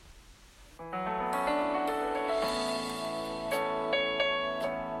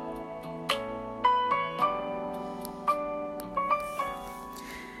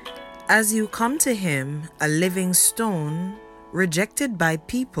As you come to him, a living stone, rejected by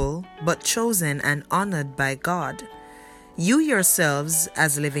people, but chosen and honored by God, you yourselves,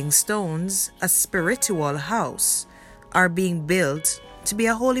 as living stones, a spiritual house, are being built to be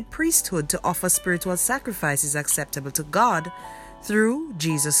a holy priesthood to offer spiritual sacrifices acceptable to God through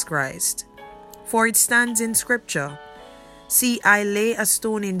Jesus Christ. For it stands in Scripture, "See, I lay a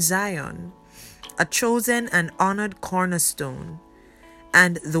stone in Zion, a chosen and honored cornerstone,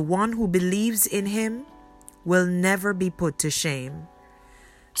 and the one who believes in him will never be put to shame."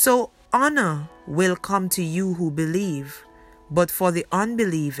 So honor will come to you who believe, but for the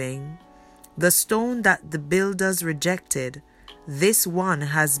unbelieving, the stone that the builders rejected, this one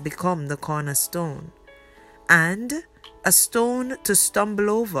has become the cornerstone, and a stone to stumble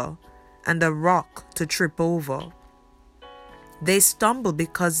over, and a rock to trip over. They stumble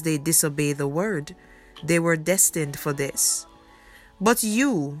because they disobey the word. They were destined for this. But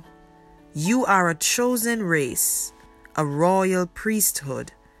you are a chosen race, a royal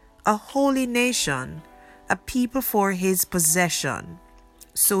priesthood, a holy nation, a people for his possession,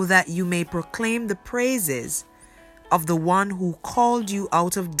 so that you may proclaim the praises of the one who called you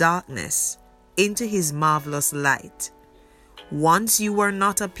out of darkness into his marvelous light. Once you were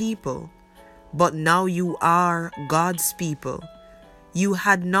not a people, but now you are God's people. You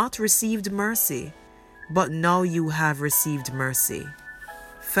had not received mercy, but now you have received mercy.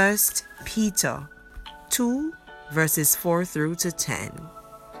 1 Peter 2, verses 4 through to 10.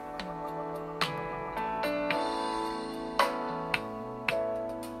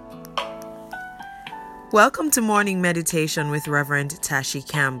 Welcome to Morning Meditation with Reverend Tashi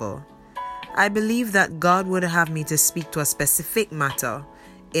Campbell. I believe that God would have me to speak to a specific matter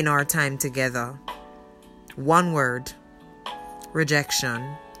in our time together. One word: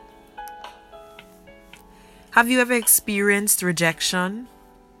 rejection. Have you ever experienced rejection?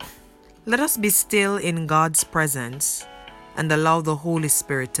 Let us be still in God's presence and allow the Holy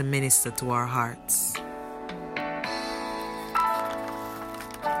Spirit to minister to our hearts.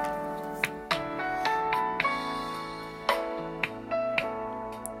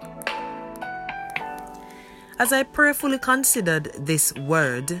 As I prayerfully considered this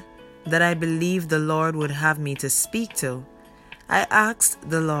word that I believe the Lord would have me to speak to, I asked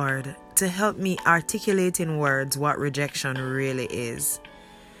the Lord to help me articulate in words what rejection really is.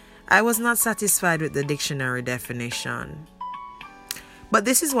 I was not satisfied with the dictionary definition, but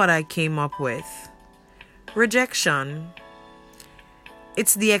this is what I came up with. Rejection,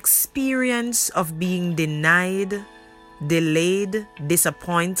 it's the experience of being denied, delayed,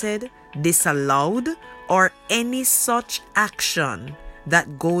 disappointed, disallowed, or any such action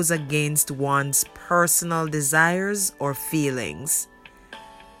that goes against one's personal desires or feelings.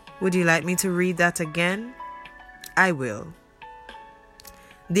 Would you like me to read that again? I will.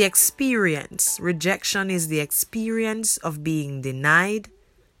 The experience. Rejection is the experience of being denied,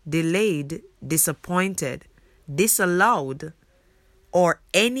 delayed, disappointed, disallowed, or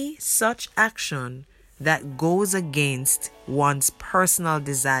any such action that goes against one's personal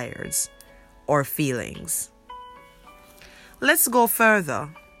desires or feelings. Let's go further.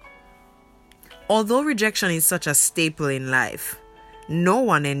 Although rejection is such a staple in life, no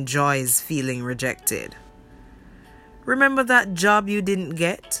one enjoys feeling rejected. Remember that job you didn't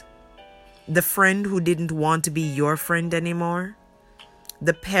get? The friend who didn't want to be your friend anymore?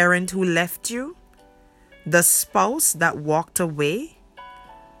 The parent who left you? The spouse that walked away?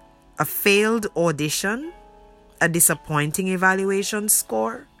 A failed audition? A disappointing evaluation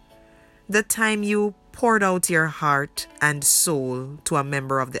score? The time you poured out your heart and soul to a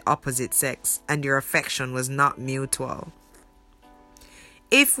member of the opposite sex and your affection was not mutual?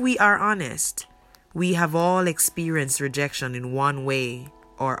 If we are honest, we have all experienced rejection in one way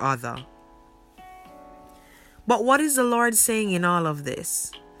or other. But what is the Lord saying in all of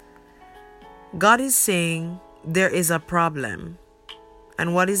this? God is saying there is a problem.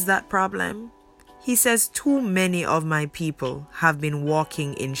 And what is that problem? He says, too many of my people have been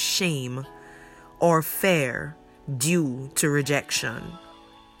walking in shame or fear due to rejection.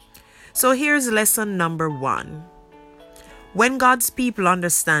 So here's lesson number 1. When God's people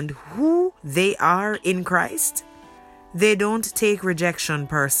understand who they are in Christ, they don't take rejection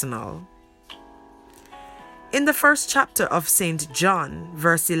personal. In the first chapter of St. John,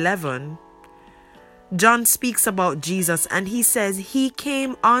 verse 11, John speaks about Jesus and he says, "He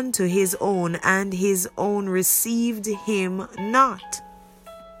came unto his own, and his own received him not."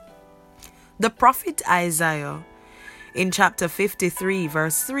 The prophet Isaiah, in chapter 53,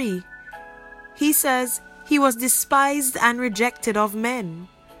 verse 3, he says, "He was despised and rejected of men,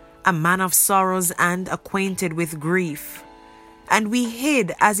 a man of sorrows and acquainted with grief, and we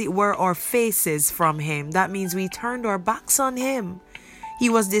hid, as it were, our faces from him. That means we turned our backs on him. He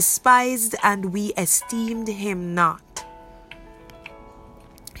was despised, and we esteemed him not.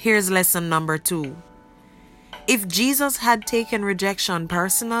 Here's lesson number 2. If Jesus had taken rejection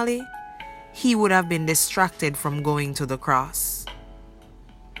personally, he would have been distracted from going to the cross.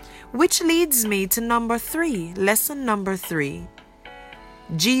 Which leads me to number 3, lesson number 3.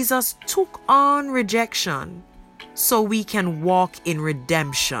 Jesus took on rejection so we can walk in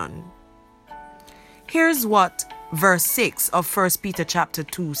redemption. Here's what verse 6 of 1 Peter chapter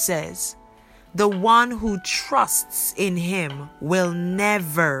 2 says. The one who trusts in him will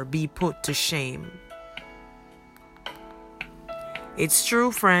never be put to shame. It's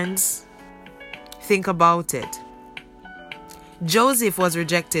true, friends. Think about it. Joseph was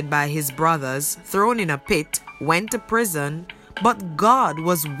rejected by his brothers, thrown in a pit, went to prison, but God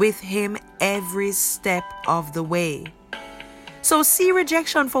was with him every step of the way. So see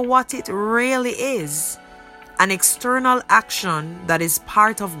rejection for what it really is. An external action that is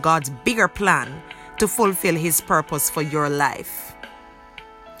part of God's bigger plan to fulfill his purpose for your life.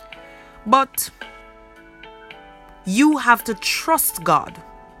 But you have to trust God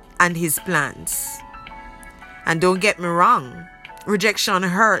and his plans. And don't get me wrong, rejection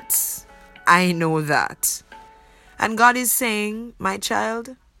hurts. I know that. And God is saying, my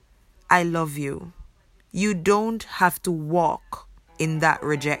child, I love you. You don't have to walk in that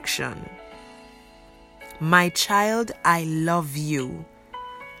rejection. My child, I love you.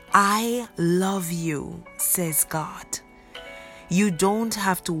 I love you, says God. You don't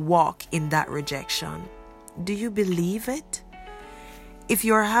have to walk in that rejection. Do you believe it? If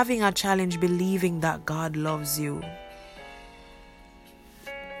you're having a challenge believing that God loves you,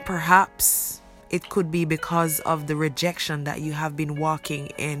 perhaps it could be because of the rejection that you have been walking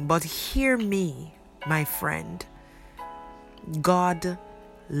in. But hear me, my friend. God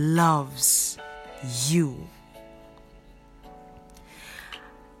loves you.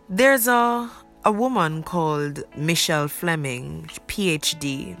 There's a woman called Michelle Fleming,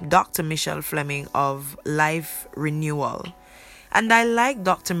 PhD, Dr. Michelle Fleming of Life Renewal. And I like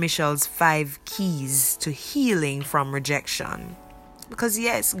Dr. Michelle's 5 keys to healing from rejection. Because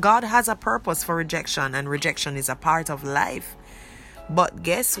yes, God has a purpose for rejection, and rejection is a part of life. But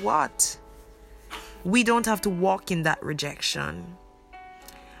guess what? We don't have to walk in that rejection.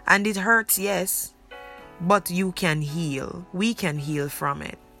 And it hurts, yes, but you can heal. We can heal from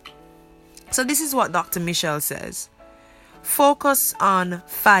it. So this is what Dr. Michelle says. Focus on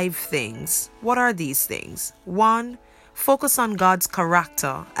 5 things. What are these things? 1, focus on God's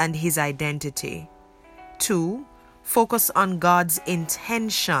character and his identity. 2, focus on God's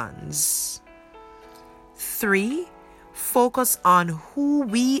intentions. 3, focus on who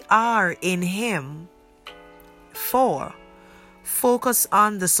we are in him. 4, focus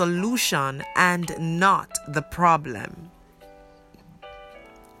on the solution and not the problem.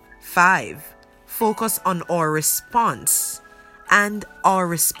 5, focus on our response and our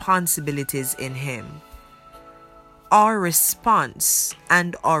responsibilities in him. Our response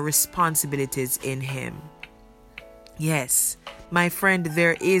and our responsibilities in him. Yes, my friend,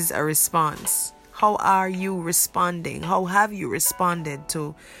 there is a response. How are you responding? How have you responded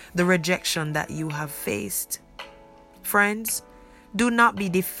to the rejection that you have faced? Friends, do not be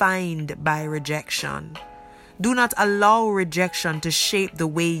defined by rejection. Do not allow rejection to shape the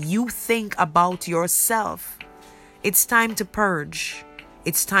way you think about yourself. It's time to purge.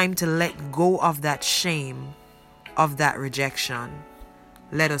 It's time to let go of that shame, of that rejection.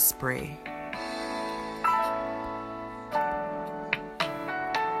 Let us pray.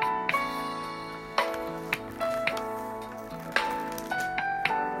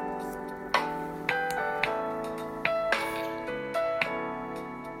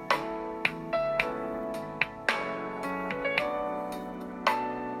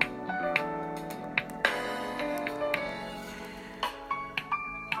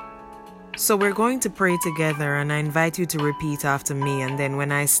 So we're going to pray together, and I invite you to repeat after me, and then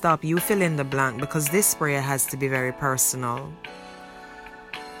when I stop, you fill in the blank, because this prayer has to be very personal.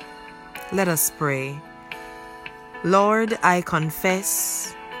 Let us pray. Lord, I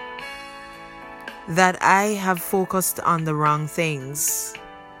confess that I have focused on the wrong things,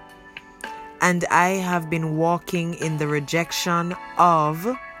 and I have been walking in the rejection of,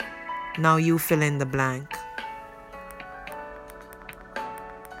 now you fill in the blank.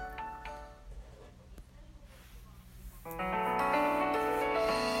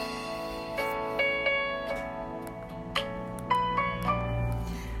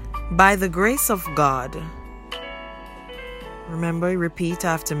 By the grace of God, remember, repeat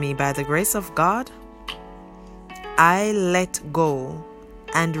after me. By the grace of God, I let go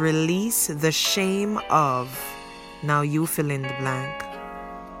and release the shame of. Now you fill in the blank.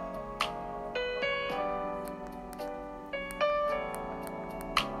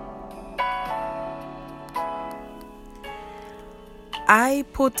 I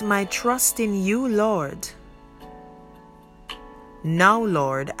put my trust in you, Lord. Now,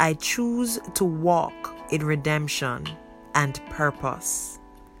 Lord, I choose to walk in redemption and purpose.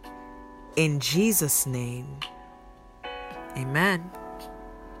 In Jesus' name, amen.